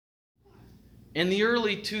In the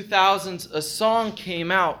early 2000s, a song came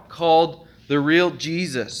out called The Real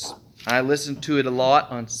Jesus. I listened to it a lot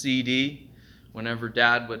on CD whenever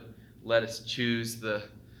Dad would let us choose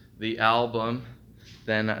the album.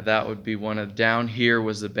 Then that would be one of Down Here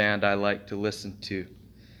was the band I liked to listen to.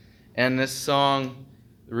 And this song,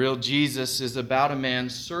 The Real Jesus, is about a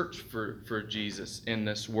man's search for Jesus in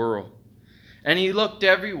this world. And he looked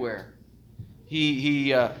everywhere.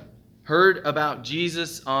 He heard about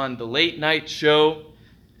Jesus on the late night show,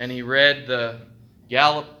 and he read the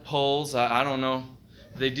Gallup polls. I don't know.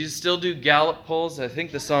 They still do Gallup polls. I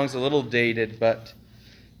think the song's a little dated, but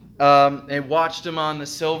they watched him on the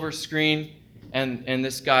silver screen, and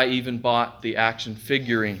this guy even bought the action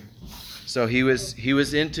figurine. So he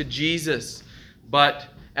was into Jesus. But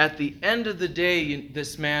at the end of the day,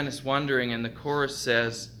 this man is wondering, and the chorus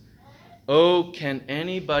says, "Oh, can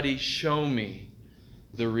anybody show me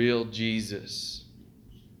the real Jesus?"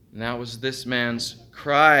 And that was this man's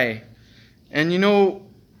cry. And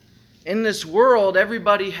in this world,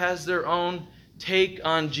 everybody has their own take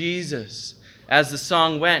on Jesus as the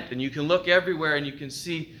song went. And you can look everywhere and you can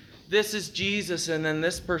see, this is Jesus, and then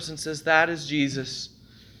this person says, that is Jesus.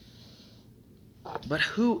 But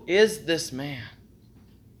who is this man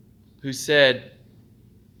who said,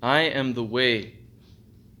 "I am the way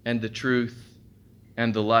and the truth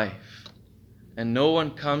and the life, and no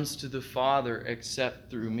one comes to the Father except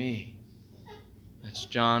through me"? That's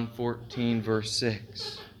John 14, verse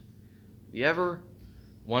 6. You ever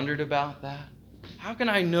wondered about that? How can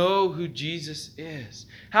I know who Jesus is?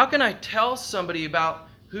 How can I tell somebody about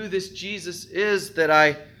who this Jesus is that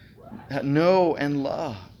I know and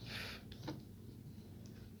love?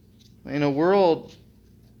 In a world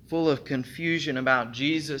full of confusion about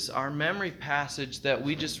Jesus, our memory passage that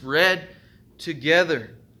we just read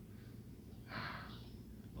together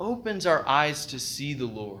opens our eyes to see the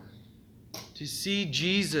Lord, to see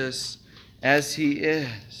Jesus as He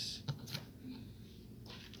is.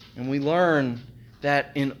 And we learn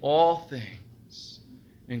that in all things,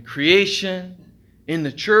 in creation, in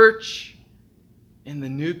the church, in the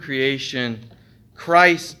new creation,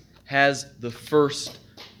 Christ has the first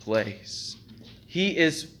place. He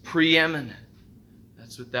is preeminent.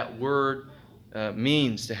 That's what that word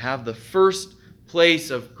means, to have the first place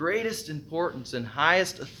of greatest importance and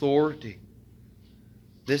highest authority.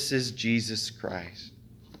 This is Jesus Christ.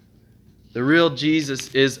 The real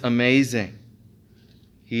Jesus is amazing.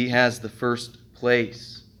 He has the first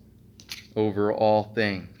place over all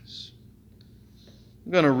things.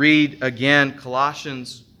 I'm going to read again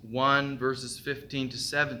Colossians 1, verses 15 to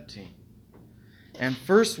 17. And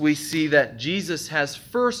first we see that Jesus has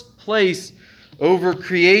first place over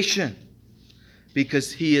creation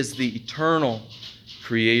because He is the eternal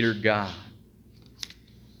Creator God.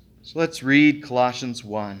 So let's read Colossians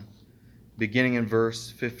 1, beginning in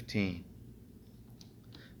verse 15.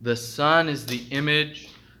 The Son is the image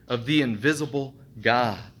of the invisible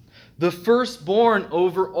God, the firstborn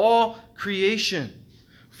over all creation.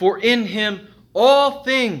 For in Him all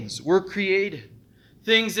things were created,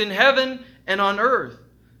 things in heaven and on earth,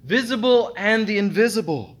 visible and the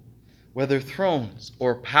invisible, whether thrones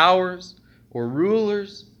or powers or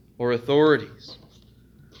rulers or authorities.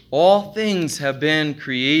 All things have been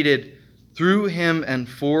created through Him and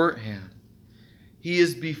for Him. He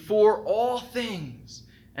is before all things,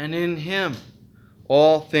 and in Him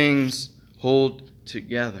all things hold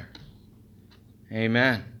together.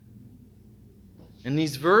 Amen. In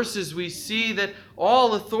these verses we see that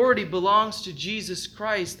all authority belongs to Jesus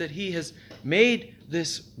Christ, that He has made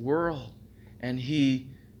this world and He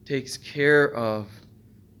takes care of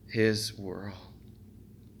His world.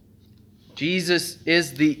 Jesus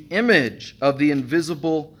is the image of the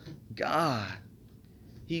invisible God.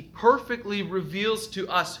 He perfectly reveals to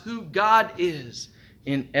us who God is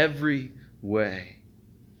in every way.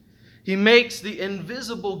 He makes the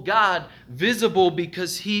invisible God visible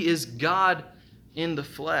because He is God in the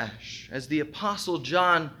flesh. As the Apostle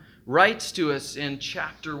John writes to us in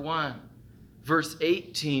chapter 1, verse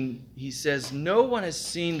 18, he says, "No one has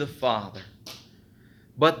seen the Father,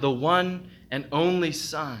 but the one and only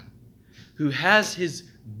Son, who has His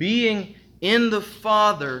being in the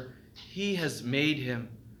Father. He has made Him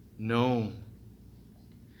known."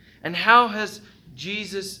 And how has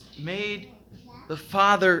Jesus made the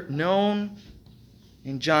Father known?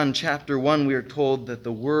 In John chapter 1, we are told that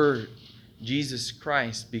the Word, Jesus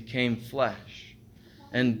Christ, became flesh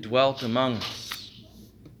and dwelt among us.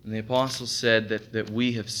 And the apostle said that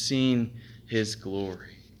we have seen His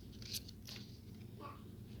glory.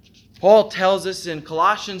 Paul tells us in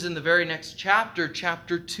Colossians, in the very next chapter,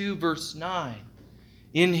 chapter 2, verse 9,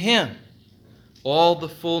 "In Him all the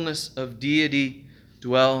fullness of deity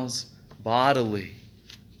dwells bodily.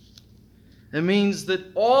 It means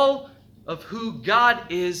that all of who God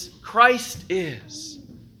is, Christ is,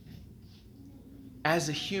 as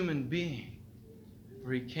a human being,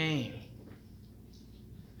 where he came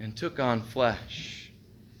and took on flesh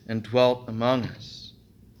and dwelt among us.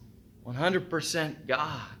 100%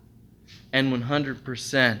 God and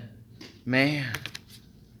 100% man.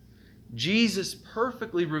 Jesus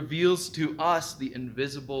perfectly reveals to us the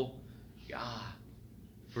invisible God,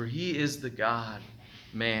 for he is the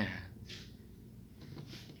God-man.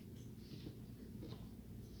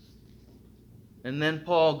 And then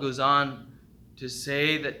Paul goes on to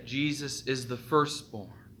say that Jesus is the firstborn,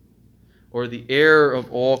 or the heir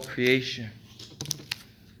of all creation.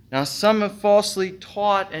 Now, some have falsely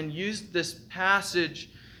taught and used this passage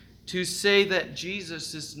to say that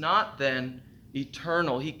Jesus is not then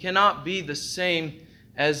eternal. He cannot be the same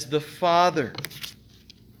as the Father,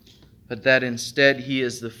 but that instead he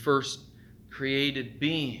is the first created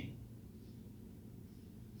being.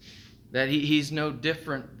 That he's no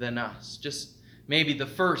different than us, just maybe the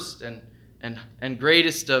first and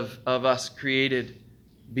greatest of us created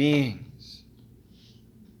beings.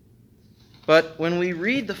 But when we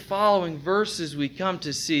read the following verses, we come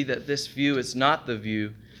to see that this view is not the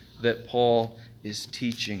view that Paul is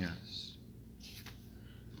teaching us.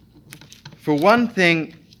 For one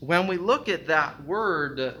thing, when we look at that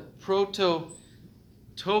word, prototokos,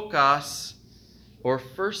 or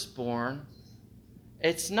firstborn,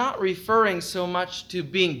 it's not referring so much to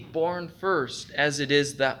being born first as it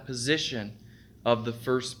is that position of the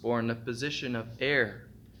firstborn, the position of heir,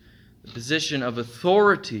 the position of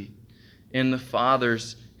authority in the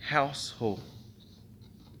Father's household.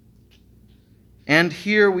 And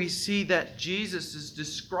here we see that Jesus is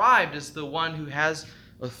described as the one who has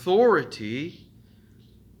authority,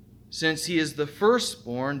 since he is the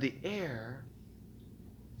firstborn, the heir,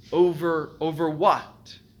 over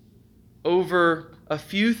what? Over a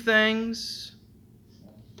few things,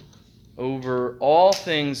 over all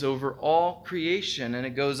things, over all creation. And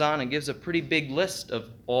it goes on and gives a pretty big list of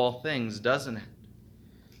all things, doesn't it?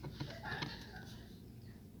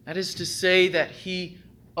 That is to say that he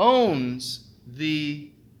owns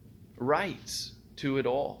the rights to it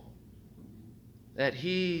all. That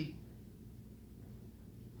the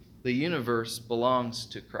universe belongs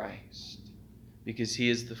to Christ, because he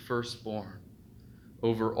is the firstborn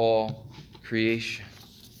over all creation.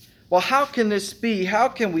 Well, how can this be? How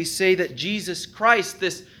can we say that Jesus Christ,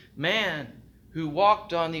 this man who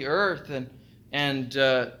walked on the earth and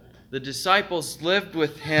the disciples lived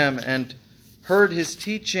with him and heard his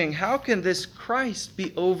teaching, how can this Christ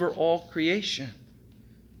be over all creation?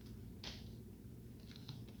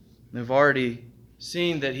 We've already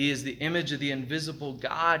seen that he is the image of the invisible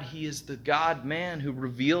God. He is the God-man who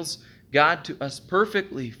reveals God to us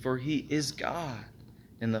perfectly, for he is God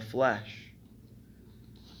in the flesh.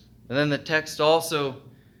 And then the text also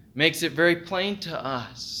makes it very plain to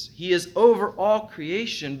us. He is over all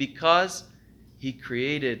creation because he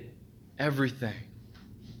created everything.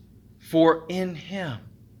 For in him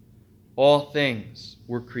all things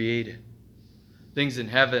were created. Things in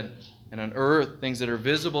heaven and on earth, things that are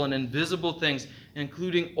visible and invisible things,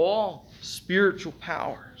 including all spiritual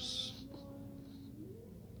powers.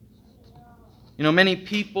 You know, many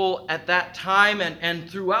people at that time and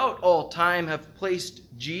throughout all time have placed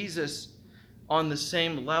Jesus on the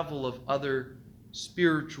same level of other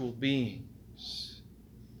spiritual beings.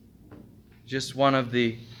 Just one of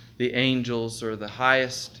the angels, or the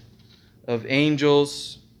highest of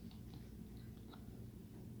angels.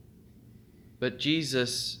 But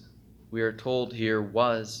Jesus, we are told here,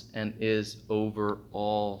 was and is over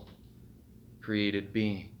all created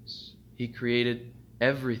beings. He created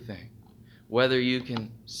everything, whether you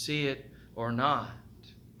can see it or not,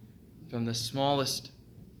 from the smallest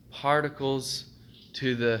particles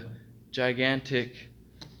to the gigantic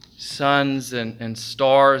suns and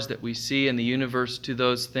stars that we see in the universe, to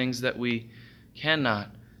those things that we cannot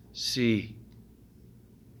see.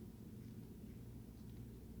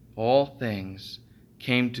 All things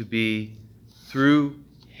came to be through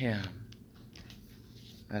him.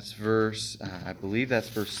 That's I believe that's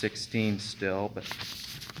verse 16 still, but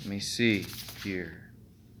let me see here.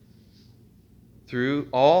 Through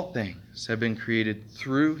all things have been created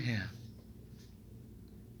through him.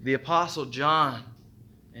 The Apostle John,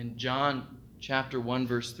 in John chapter 1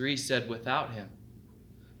 verse 3, said, without him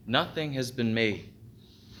nothing has been made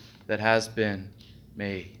that has been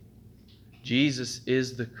made. Jesus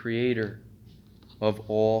is the creator of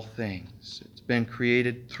all things. It's been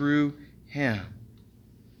created through him.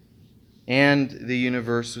 and the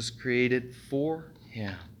universe was created for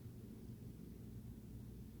him.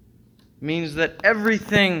 It means that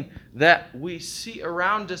everything that we see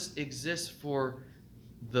around us exists for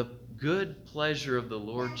the good pleasure of the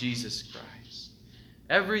Lord Jesus Christ.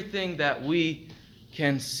 Everything that we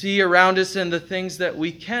can see around us and the things that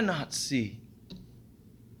we cannot see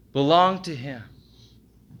belong to him.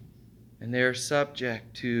 And they are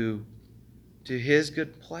subject to his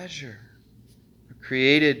good pleasure. They're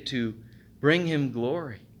created to bring him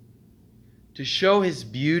glory, to show his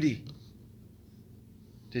beauty,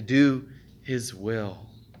 to do his will.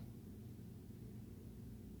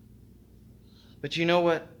 But you know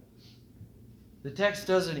what? The text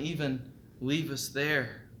doesn't even leave us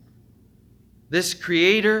there. This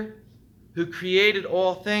Creator who created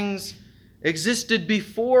all things existed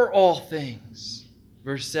before all things.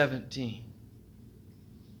 Verse 17.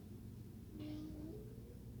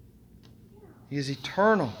 He is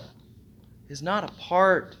eternal. He is not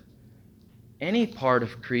any part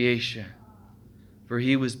of creation, for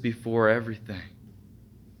he was before everything.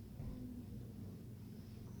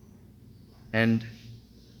 And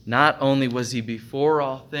not only was he before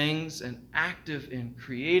all things and active in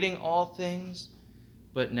creating all things,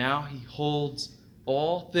 but now he holds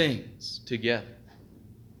all things together.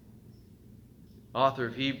 The author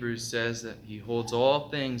of Hebrews says that he holds all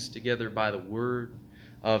things together by the word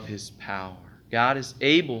of his power. God is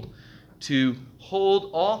able to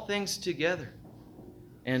hold all things together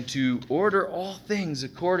and to order all things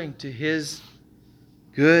according to his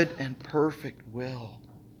good and perfect will.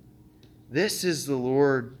 This is the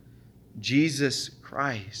Lord Jesus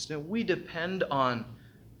Christ. And we depend on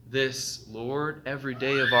this Lord every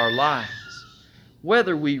day of our lives,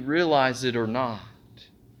 whether we realize it or not,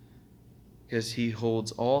 because he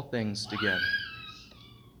holds all things together.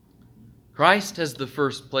 Christ has the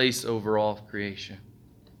first place over all of creation.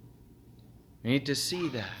 We need to see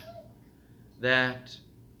that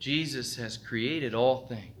Jesus has created all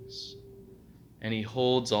things, and he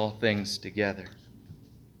holds all things together.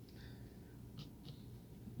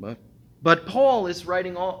 But Paul is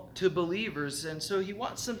writing all to believers, and so he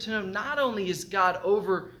wants them to know not only is God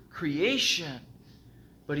over creation,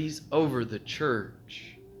 but he's over the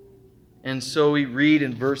church. And so we read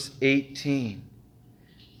in verse 18,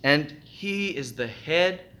 and he is the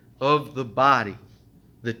head of the body,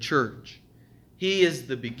 the church. He is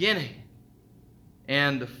the beginning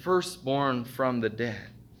and the firstborn from the dead,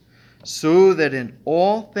 so that in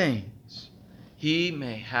all things he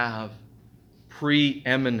may have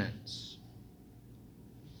preeminence.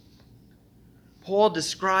 Paul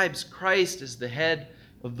describes Christ as the head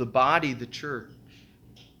of the body, the church.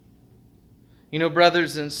 You know,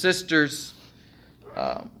 brothers and sisters,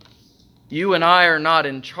 you and I are not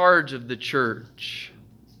in charge of the church.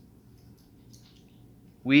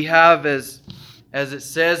 We have, as it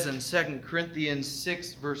says in 2 Corinthians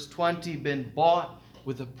 6, verse 20, been bought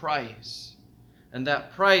with a price. And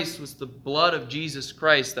that price was the blood of Jesus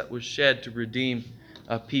Christ that was shed to redeem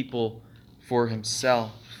a people for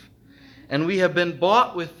himself. And we have been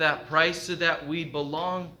bought with that price so that we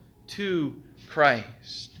belong to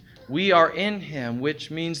Christ. We are in him,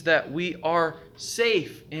 which means that we are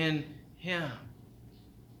safe in him.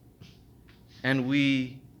 And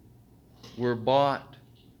we were bought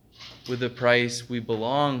with a price. We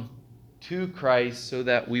belong to Christ so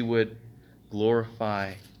that we would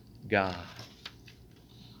glorify God.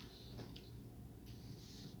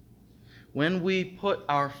 When we put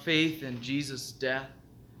our faith in Jesus' death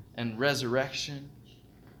and resurrection,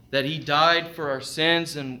 that he died for our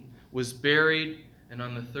sins and was buried, and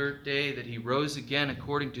on the third day that he rose again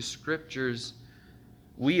according to Scriptures,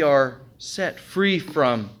 we are set free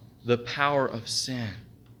from the power of sin.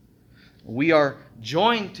 We are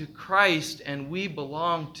joined to Christ and we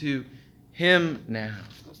belong to him now.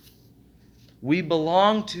 We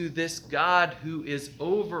belong to this God who is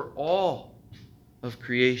over all of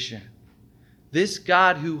creation. This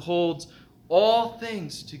God who holds all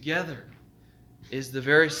things together is the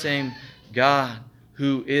very same God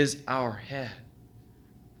who is our head,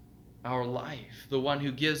 our life, the one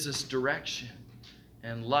who gives us direction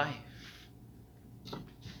and life,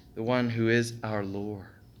 the one who is our Lord.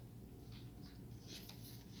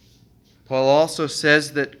 Paul also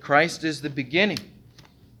says that Christ is the beginning.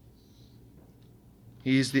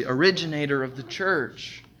 He is the originator of the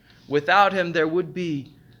church. Without him, there would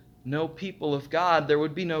be no people of God. There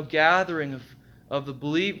would be no gathering of the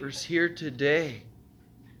believers here today.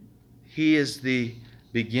 He is the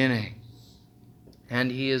beginning,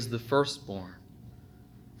 and he is the firstborn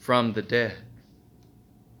from the dead.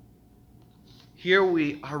 Here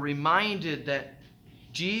we are reminded that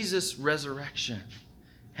Jesus' resurrection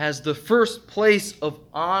has the first place of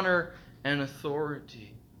honor and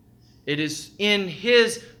authority. It is in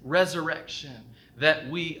his resurrection that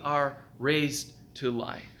we are raised to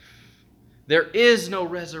life. There is no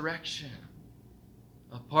resurrection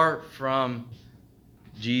apart from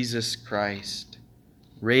Jesus Christ,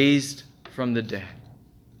 raised from the dead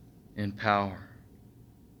in power.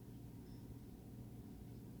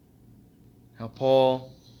 Now,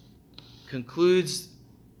 Paul concludes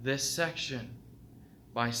this section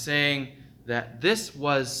by saying that this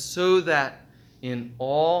was so that in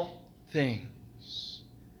all things.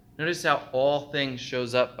 Notice how all things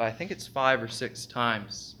shows up, I think it's 5 or 6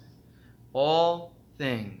 times. All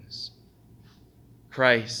things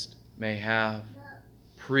Christ may have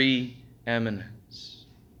preeminence.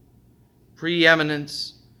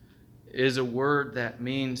 Preeminence is a word that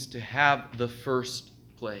means to have the first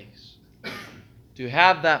place. To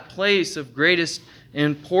have that place of greatest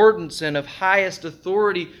importance and of highest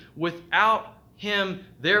authority. Without him,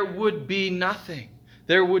 there would be nothing.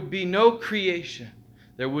 There would be no creation.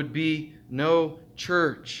 There would be no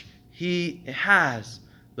church. He has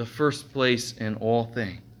the first place in all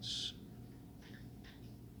things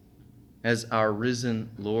as our risen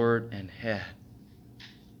Lord and head.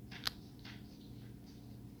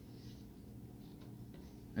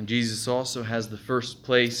 And Jesus also has the first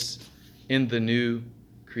place in the new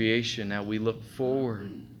creation. Now we look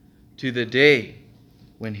forward to the day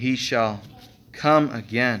when he shall come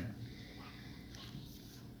again.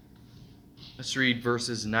 Let's read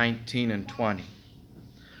verses 19 and 20.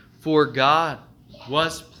 For God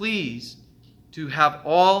was pleased to have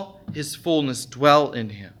all his fullness dwell in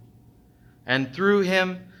him, and through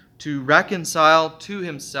him to reconcile to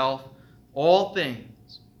himself all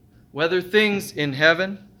things, whether things in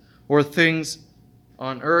heaven or things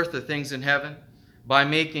on earth or things in heaven, by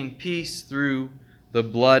making peace through the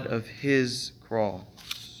blood of his cross.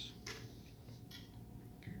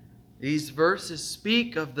 These verses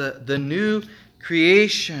speak of the new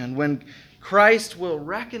creation when Christ will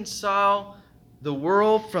reconcile the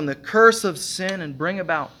world from the curse of sin and bring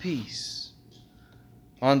about peace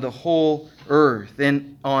on the whole earth,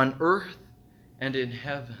 and on earth and in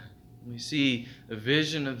heaven. We see a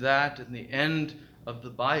vision of that in the end of the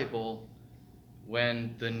Bible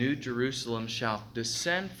when the New Jerusalem shall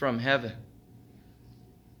descend from heaven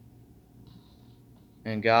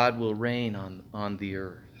and God will reign on the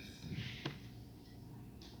earth.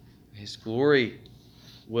 His glory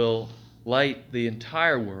will light the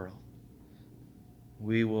entire world.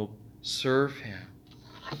 We will serve him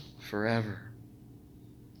forever.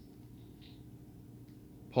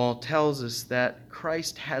 Paul tells us that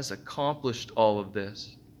Christ has accomplished all of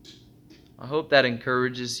this. I hope that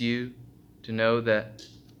encourages you to know that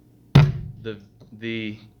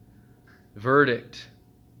the verdict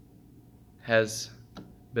has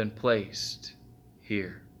been placed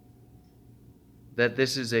here. That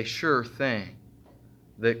this is a sure thing.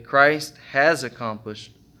 That Christ has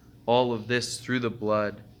accomplished all of this through the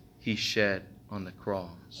blood he shed on the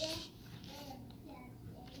cross.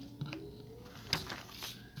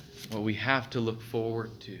 What we have to look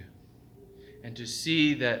forward to, and to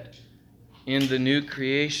see that in the new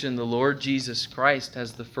creation, the Lord Jesus Christ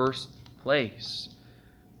has the first place,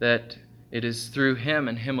 that it is through him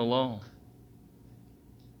and him alone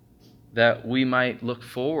that we might look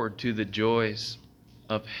forward to the joys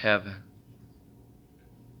of heaven.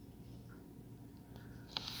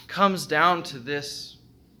 It comes down to this.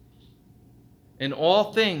 In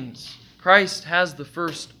all things, Christ has the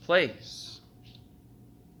first place.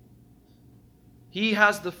 He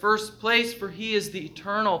has the first place, for he is the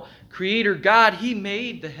eternal creator God. He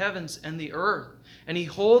made the heavens and the earth, and he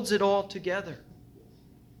holds it all together.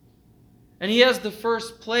 And he has the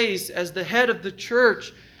first place as the head of the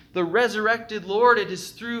church, the resurrected Lord. It is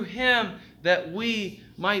through him that we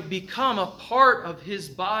might become a part of his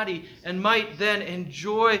body and might then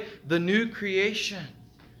enjoy the new creation.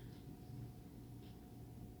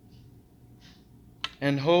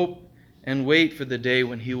 And hope and wait for the day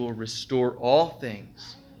when he will restore all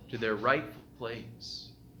things to their rightful place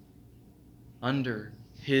under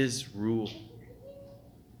his rule.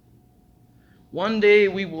 One day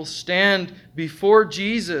we will stand before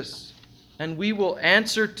Jesus and we will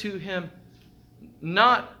answer to him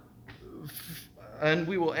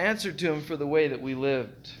for the way that we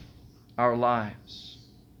lived our lives.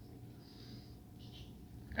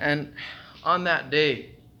 And on that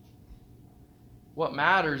day, what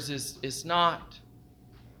matters is not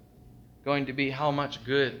going to be how much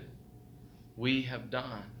good we have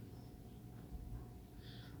done,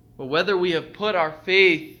 but whether we have put our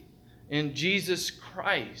faith in Jesus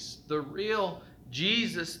Christ, the real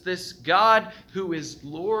Jesus, this God who is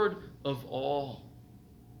Lord of all,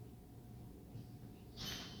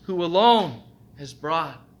 who alone has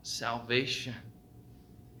brought salvation.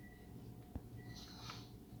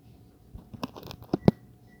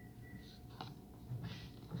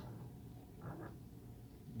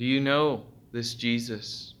 Do you know this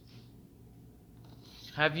Jesus?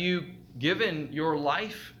 Have you given your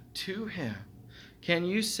life to him? Can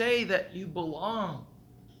you say that you belong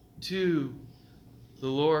to the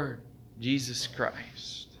Lord Jesus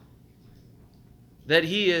Christ? That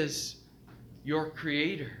he is your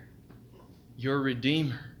creator, your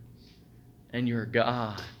redeemer, and your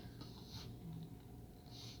God?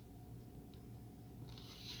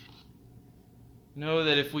 Know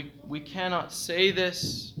that if we cannot say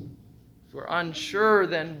this, if we're unsure,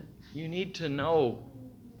 then you need to know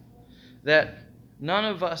that none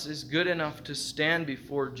of us is good enough to stand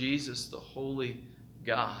before Jesus, the holy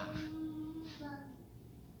God.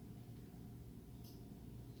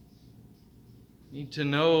 You need to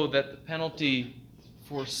know that the penalty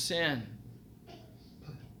for sin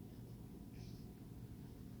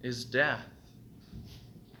is death,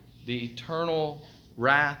 the eternal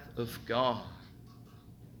wrath of God.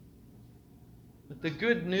 But the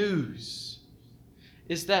good news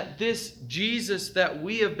is that this Jesus that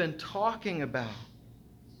we have been talking about,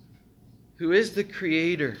 who is the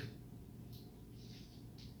Creator,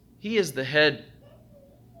 he is the head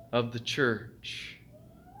of the church.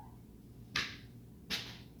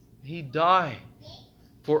 He died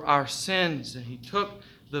for our sins, and he took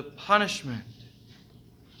the punishment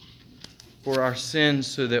for our sins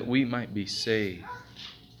so that we might be saved.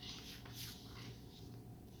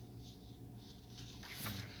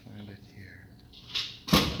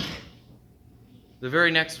 The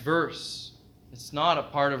very next verse, it's not a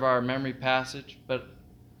part of our memory passage, but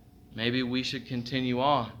maybe we should continue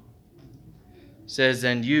on. It says,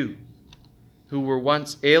 and you who were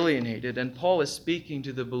once alienated, and Paul is speaking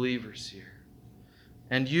to the believers here,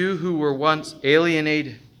 and you who were once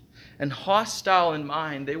alienated and hostile in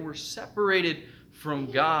mind, they were separated from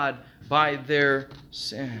God by their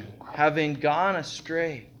sin, having gone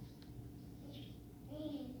astray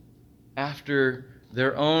after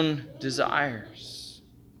their own desires.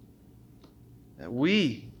 That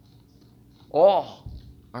we all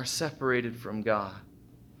are separated from God.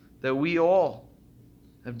 That we all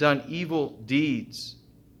have done evil deeds.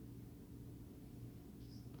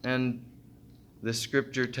 And the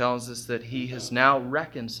scripture tells us that he has now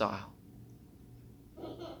reconciled.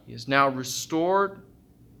 He has now restored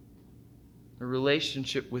a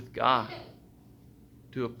relationship with God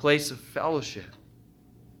to a place of fellowship.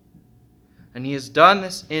 And he has done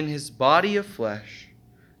this in his body of flesh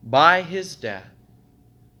by his death,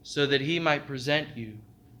 so that he might present you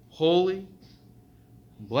holy,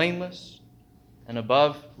 blameless, and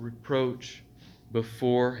above reproach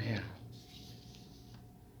before him.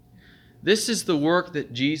 This is the work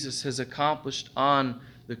that Jesus has accomplished on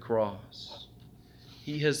the cross.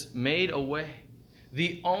 He has made a way,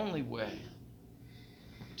 the only way,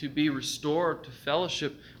 to be restored to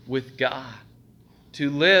fellowship with God, to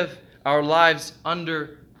live our lives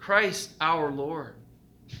under Christ our Lord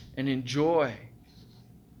and enjoy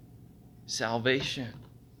salvation.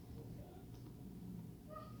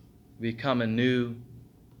 Become a new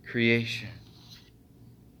creation.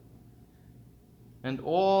 And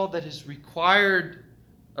all that is required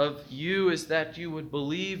of you is that you would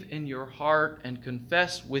believe in your heart and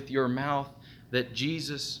confess with your mouth that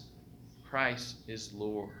Jesus Christ is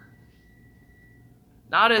Lord.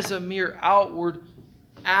 Not as a mere outward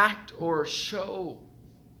act or show,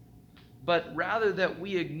 but rather that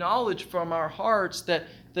we acknowledge from our hearts that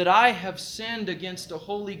I have sinned against a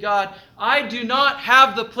holy God. I do not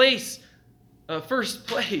have the first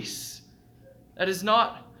place. That is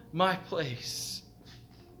not my place.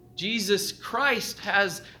 Jesus Christ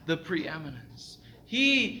has the preeminence.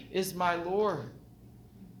 He is my Lord.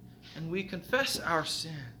 And we confess our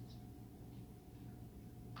sin.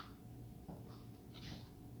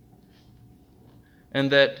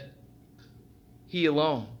 And that he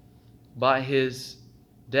alone, by his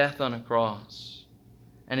death on a cross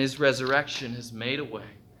and his resurrection, has made a way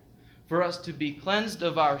for us to be cleansed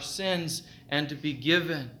of our sins and to be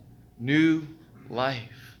given new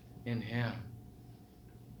life in him.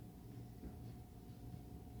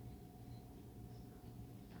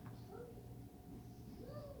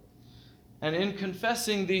 And in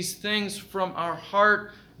confessing these things from our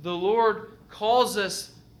heart, the Lord calls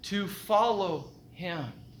us to follow him,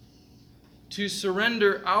 to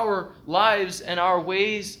surrender our lives and our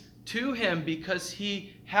ways to him, because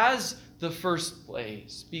he has the first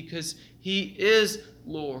place, because he is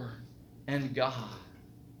Lord, and God.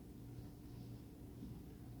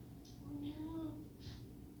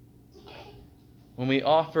 When we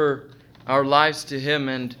offer our lives to Him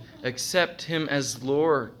and accept Him as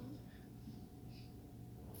Lord,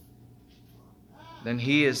 then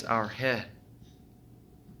He is our head.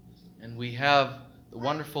 And we have the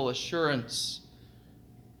wonderful assurance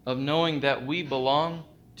of knowing that we belong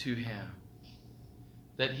to Him,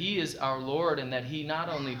 that He is our Lord, and that He not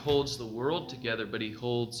only holds the world together, but He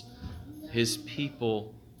holds His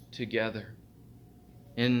people together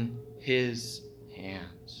in His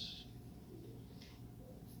hands.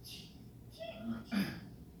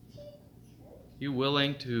 You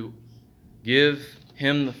willing to give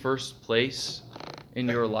Him the first place in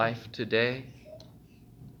your life today?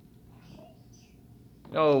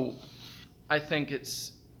 I think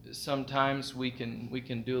it's sometimes we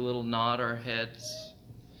can do a little nod our heads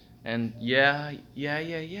and yeah.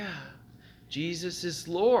 Jesus is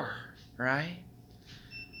Lord, right?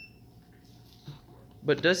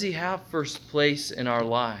 But does He have first place in our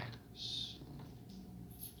lives?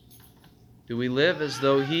 Do we live as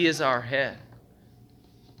though He is our head?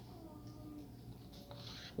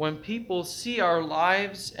 When people see our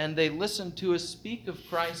lives and they listen to us speak of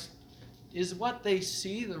Christ, is what they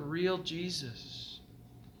see the real Jesus?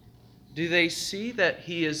 Do they see that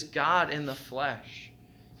He is God in the flesh,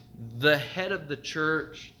 the head of the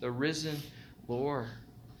church, the risen Lord?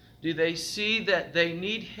 Do they see that they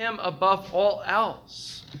need Him above all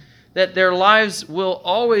else? That their lives will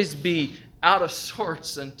always be out of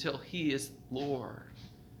sorts until He is Lord?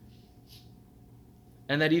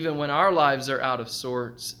 And that even when our lives are out of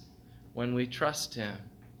sorts, when we trust Him,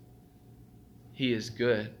 He is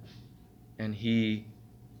good and He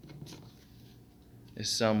is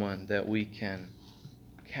someone that we can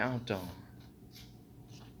count on.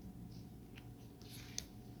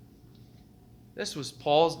 This was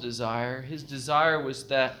Paul's desire. His desire was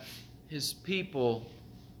that his people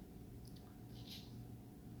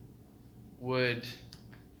would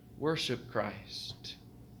worship Christ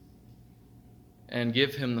and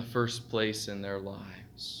give Him the first place in their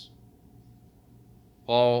lives.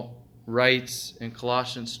 Paul writes in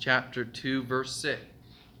Colossians chapter 2, verse 6,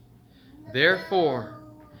 "Therefore,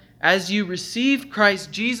 as you received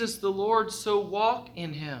Christ Jesus the Lord, so walk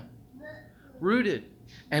in Him, rooted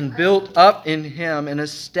and built up in Him and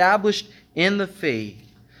established in the faith,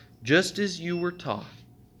 just as you were taught,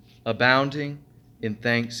 abounding in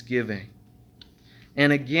thanksgiving."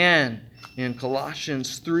 And again in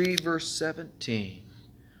Colossians 3, verse 17,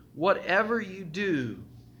 "Whatever you do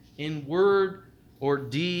in word or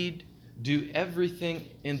deed, do everything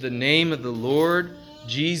in the name of the Lord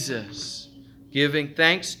Jesus, giving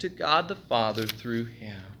thanks to God the Father through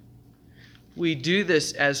Him." We do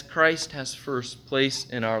this as Christ has first place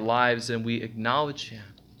in our lives, and we acknowledge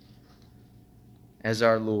Him as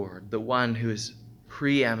our Lord, the one who is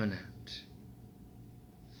preeminent.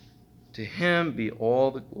 To Him be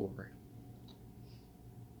all the glory.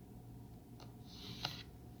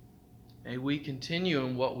 May we continue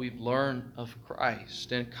in what we've learned of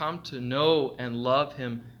Christ and come to know and love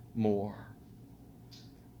Him more.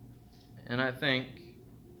 And I think,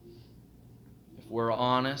 if we're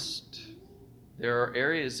honest, there are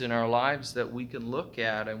areas in our lives that we can look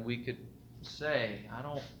at and we could say, I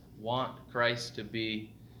don't want Christ to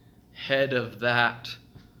be head of that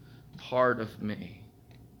part of me.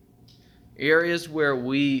 Areas where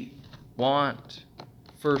we want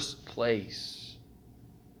first place.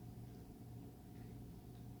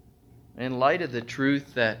 In light of the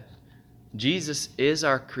truth that Jesus is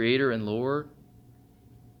our Creator and Lord,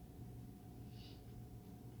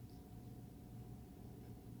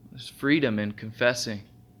 there's freedom in confessing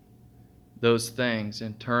those things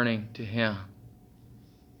and turning to Him.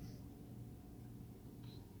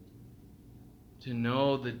 To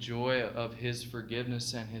know the joy of His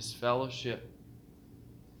forgiveness and His fellowship,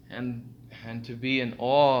 and to be in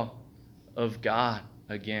awe of God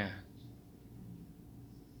again.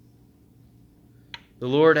 The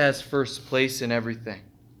Lord has first place in everything.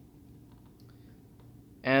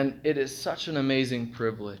 And it is such an amazing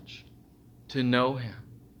privilege to know Him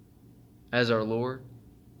as our Lord,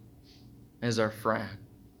 as our friend.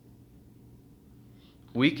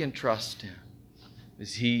 We can trust Him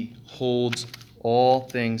as He holds all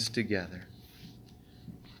things together.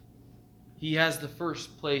 He has the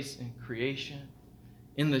first place in creation,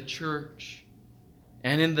 in the church,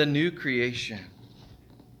 and in the new creation,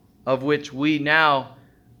 of which we now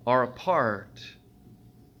are a part.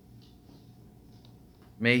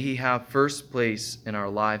 May He have first place in our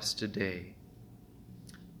lives today.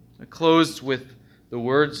 I close with the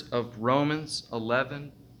words of Romans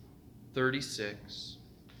 11:36.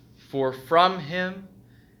 For from him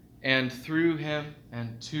and through him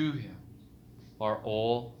and to him are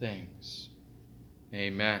all things.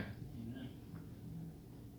 Amen.